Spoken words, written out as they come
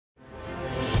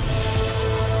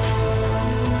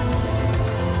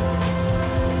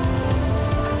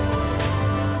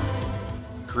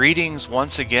Greetings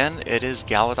once again, it is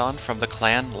Galadon from the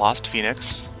clan Lost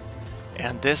Phoenix,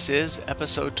 and this is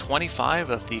episode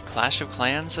 25 of the Clash of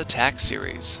Clans attack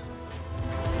series.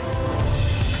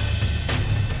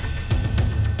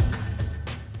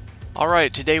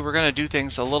 Alright, today we're going to do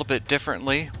things a little bit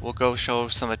differently. We'll go show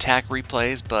some attack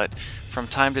replays, but from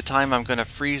time to time I'm going to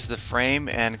freeze the frame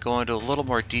and go into a little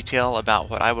more detail about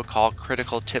what I would call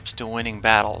critical tips to winning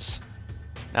battles.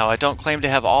 Now, I don't claim to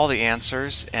have all the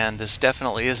answers, and this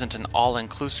definitely isn't an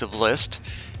all-inclusive list,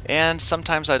 and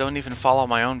sometimes I don't even follow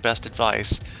my own best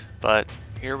advice, but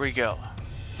here we go.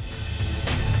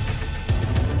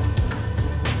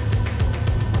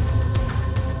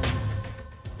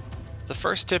 The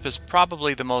first tip is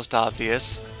probably the most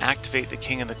obvious: activate the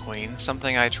king and the queen,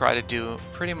 something I try to do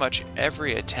pretty much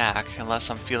every attack unless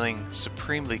I'm feeling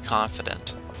supremely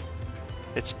confident.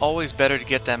 It's always better to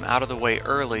get them out of the way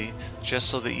early, just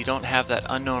so that you don't have that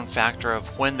unknown factor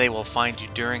of when they will find you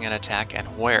during an attack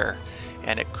and where.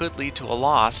 And it could lead to a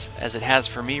loss, as it has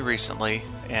for me recently,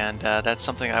 and that's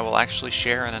something I will actually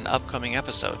share in an upcoming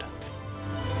episode.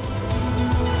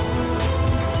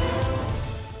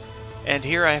 And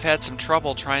here I've had some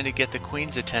trouble trying to get the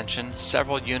queen's attention.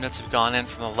 Several units have gone in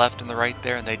from the left and the right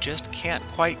there, and they just can't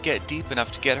quite get deep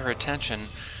enough to get her attention.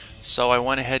 So I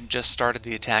went ahead and just started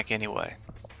the attack anyway.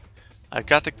 I've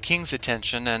got the king's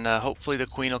attention, and hopefully the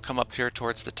queen will come up here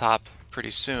towards the top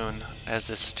pretty soon as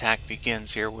this attack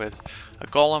begins here with a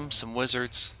golem, some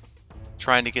wizards,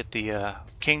 trying to get the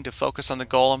king to focus on the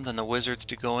golem, then the wizards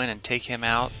to go in and take him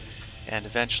out, and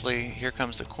eventually here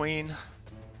comes the queen.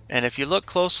 And if you look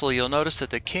closely, you'll notice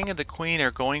that the king and the queen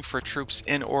are going for troops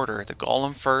in order. The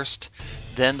golem first,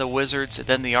 then the wizards,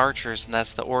 then the archers, and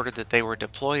that's the order that they were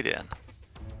deployed in.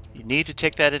 You need to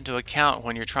take that into account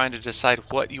when you're trying to decide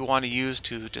what you want to use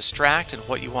to distract and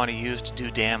what you want to use to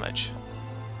do damage.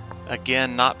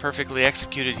 Again, not perfectly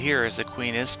executed here, as the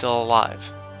queen is still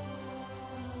alive.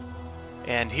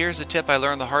 And here's a tip I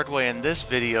learned the hard way in this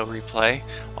video replay.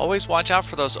 Always watch out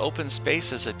for those open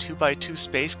spaces. A 2x2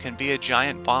 space can be a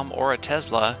giant bomb or a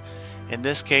Tesla. In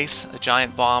this case, a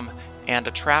giant bomb and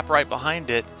a trap right behind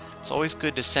it. It's always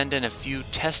good to send in a few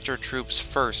tester troops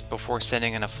first before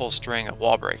sending in a full string of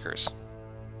wall breakers.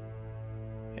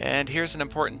 And here's an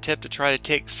important tip to try to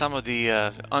take some of the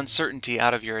uncertainty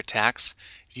out of your attacks.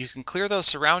 If you can clear those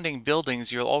surrounding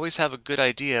buildings, you'll always have a good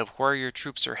idea of where your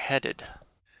troops are headed.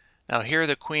 Now here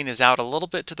the queen is out a little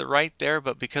bit to the right there,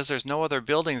 but because there's no other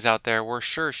buildings out there, we're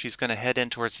sure she's going to head in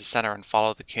towards the center and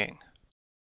follow the king.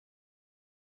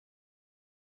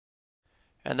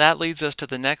 And that leads us to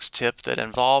the next tip that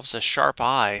involves a sharp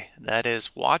eye. That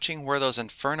is, watching where those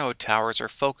inferno towers are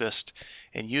focused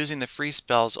and using the free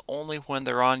spells only when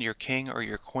they're on your king or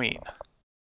your queen.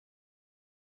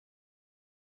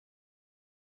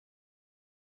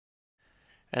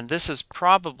 And this is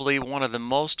probably one of the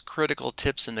most critical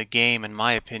tips in the game, in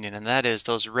my opinion, and that is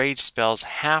those rage spells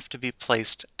have to be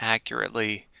placed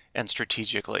accurately and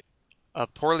strategically. A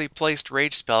poorly placed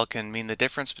rage spell can mean the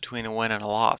difference between a win and a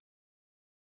loss.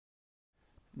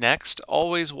 Next,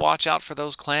 always watch out for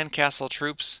those clan castle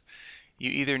troops.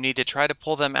 You either need to try to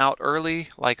pull them out early,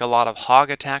 like a lot of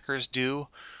hog attackers do,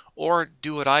 or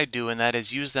do what I do, and that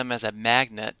is use them as a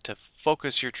magnet to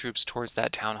focus your troops towards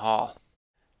that town hall.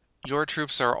 Your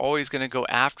troops are always going to go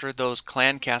after those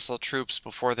clan castle troops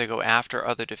before they go after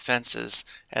other defenses,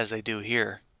 as they do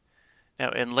here. Now,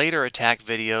 in later attack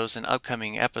videos and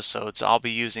upcoming episodes, I'll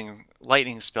be using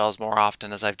lightning spells more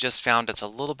often, as I've just found it's a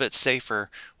little bit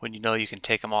safer when you know you can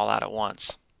take them all out at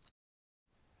once.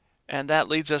 And that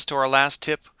leads us to our last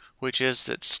tip, which is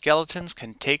that skeletons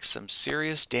can take some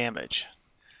serious damage.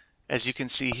 As you can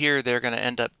see here, they're going to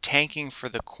end up tanking for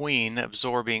the queen,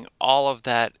 absorbing all of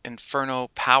that inferno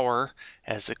power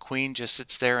as the queen just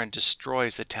sits there and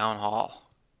destroys the town hall.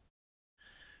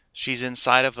 She's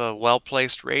inside of a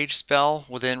well-placed rage spell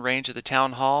within range of the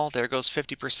town hall. There goes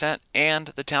 50% and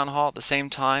the town hall at the same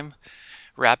time,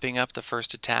 wrapping up the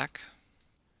first attack.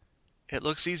 It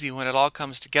looks easy when it all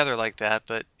comes together like that,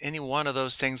 but any one of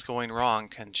those things going wrong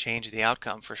can change the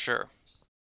outcome for sure.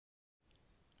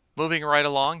 Moving right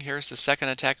along, here's the second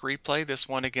attack replay, this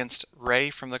one against Ray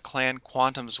from the clan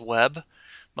Quantum's Web.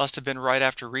 Must have been right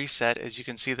after reset, as you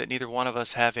can see that neither one of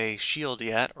us have a shield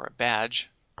yet, or a badge.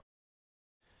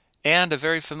 And a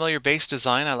very familiar base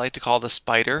design I like to call the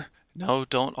spider. No,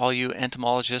 don't all you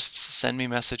entomologists send me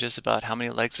messages about how many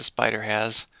legs a spider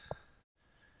has.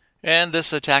 And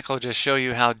this attack will just show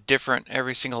you how different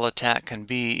every single attack can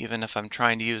be, even if I'm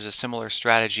trying to use a similar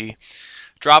strategy.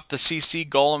 Drop the CC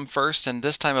golem first, and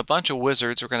this time a bunch of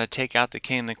wizards are going to take out the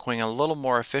king and the queen a little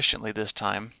more efficiently this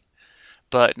time.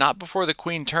 but not before the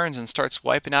queen turns and starts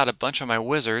wiping out a bunch of my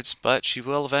wizards, but she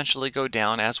will eventually go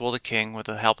down, as will the king, with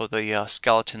the help of the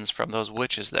skeletons from those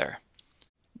witches there.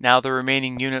 Now the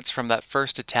remaining units from that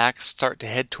first attack start to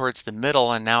head towards the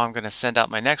middle, and now I'm going to send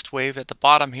out my next wave at the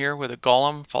bottom here with a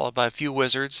golem, followed by a few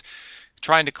wizards,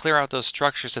 trying to clear out those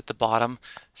structures at the bottom,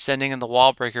 sending in the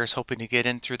wall breakers, hoping to get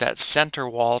in through that center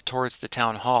wall towards the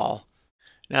town hall.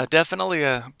 Now definitely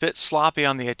a bit sloppy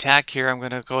on the attack here. I'm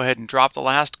going to go ahead and drop the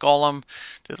last golem,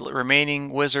 the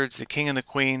remaining wizards, the king and the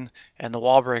queen, and the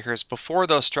wall breakers before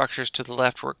those structures to the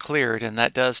left were cleared, and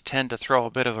that does tend to throw a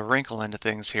bit of a wrinkle into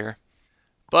things here.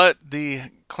 But the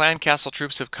clan castle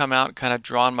troops have come out and kind of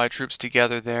drawn my troops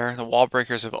together there. The wall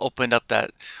breakers have opened up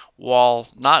that wall,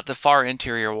 not the far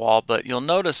interior wall, but you'll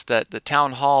notice that the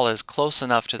town hall is close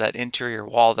enough to that interior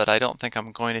wall that I don't think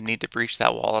I'm going to need to breach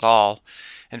that wall at all.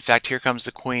 In fact, here comes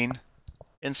the queen.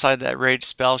 Inside that rage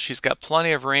spell, she's got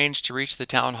plenty of range to reach the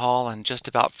town hall and just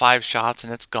about 5 shots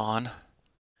and it's gone.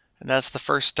 And that's the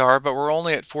first star, but we're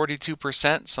only at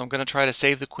 42%, so I'm going to try to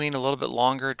save the queen a little bit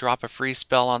longer, drop a free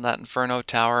spell on that Inferno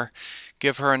tower,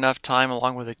 give her enough time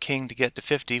along with the king to get to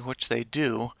 50, which they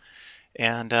do.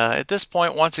 And at this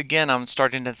point, once again, I'm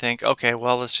starting to think, okay,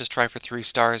 well, let's just try for 3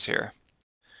 stars here.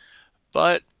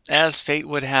 But as fate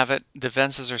would have it,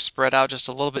 defenses are spread out just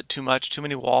a little bit too much, too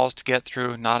many walls to get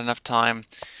through, not enough time.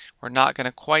 We're not going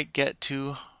to quite get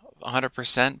to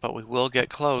 100%, but we will get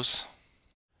close.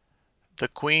 The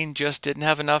queen just didn't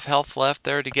have enough health left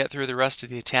there to get through the rest of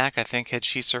the attack. I think had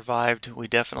she survived, we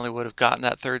definitely would have gotten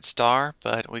that 3rd star,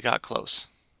 but we got close.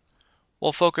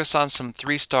 We'll focus on some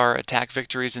 3-star attack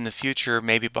victories in the future,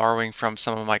 maybe borrowing from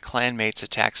some of my clanmates'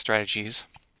 attack strategies.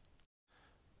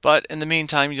 But in the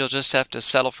meantime, you'll just have to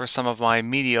settle for some of my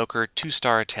mediocre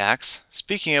 2-star attacks.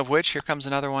 Speaking of which, here comes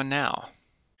another one now.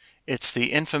 It's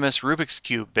the infamous Rubik's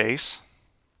Cube base.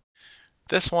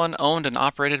 This one owned and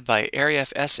operated by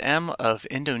Arief SM of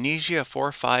Indonesia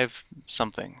 45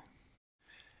 something.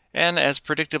 And as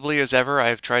predictably as ever,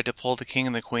 I've tried to pull the king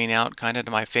and the queen out, kind of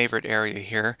to my favorite area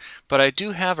here, but I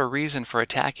do have a reason for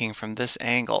attacking from this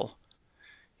angle.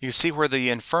 You see where the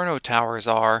Inferno towers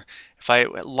are. If I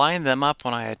line them up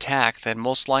when I attack, then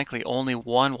most likely only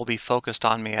one will be focused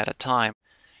on me at a time.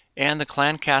 And the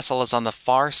clan castle is on the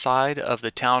far side of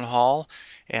the town hall,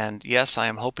 and yes, I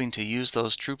am hoping to use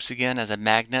those troops again as a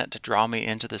magnet to draw me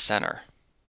into the center.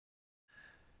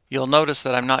 You'll notice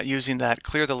that I'm not using that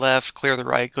clear the left, clear the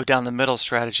right, go down the middle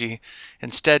strategy.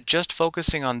 Instead, just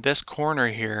focusing on this corner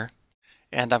here,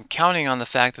 and I'm counting on the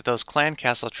fact that those clan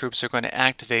castle troops are going to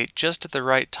activate just at the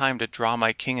right time to draw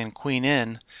my king and queen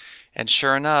in, and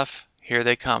sure enough, here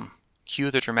they come.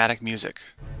 Cue the dramatic music.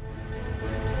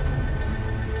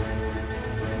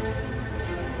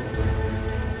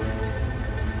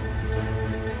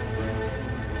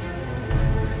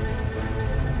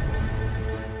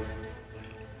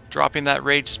 Dropping that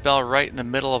rage spell right in the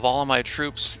middle of all of my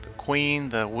troops, the queen,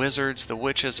 the wizards, the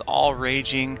witches, all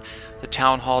raging. The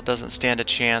town hall doesn't stand a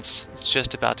chance. It's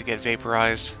just about to get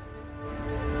vaporized.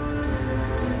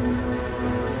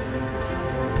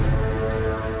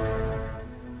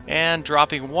 And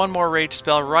dropping one more rage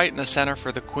spell right in the center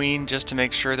for the queen just to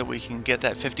make sure that we can get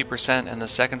that 50% and the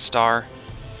 2nd star.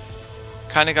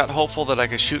 Kinda got hopeful that I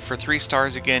could shoot for 3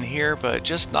 stars again here, but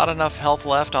just not enough health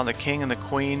left on the king and the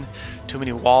queen. Too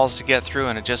many walls to get through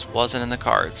and it just wasn't in the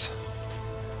cards.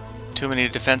 Too many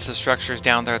defensive structures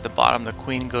down there at the bottom. The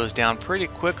queen goes down pretty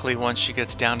quickly once she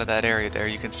gets down to that area there.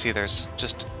 You can see there's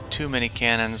just too many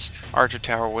cannons, archer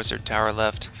tower, wizard tower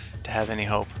left to have any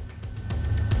hope.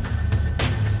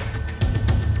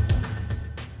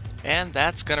 And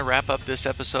that's going to wrap up this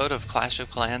episode of Clash of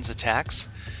Clans Attacks.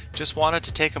 Just wanted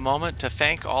to take a moment to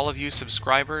thank all of you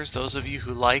subscribers, those of you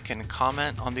who like and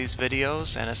comment on these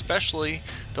videos, and especially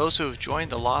those who have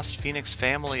joined the Lost Phoenix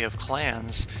family of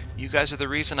clans. You guys are the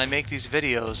reason I make these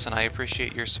videos, and I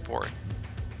appreciate your support.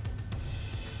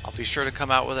 I'll be sure to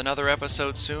come out with another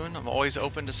episode soon. I'm always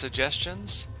open to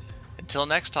suggestions. Until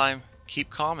next time, keep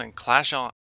calm and clash on.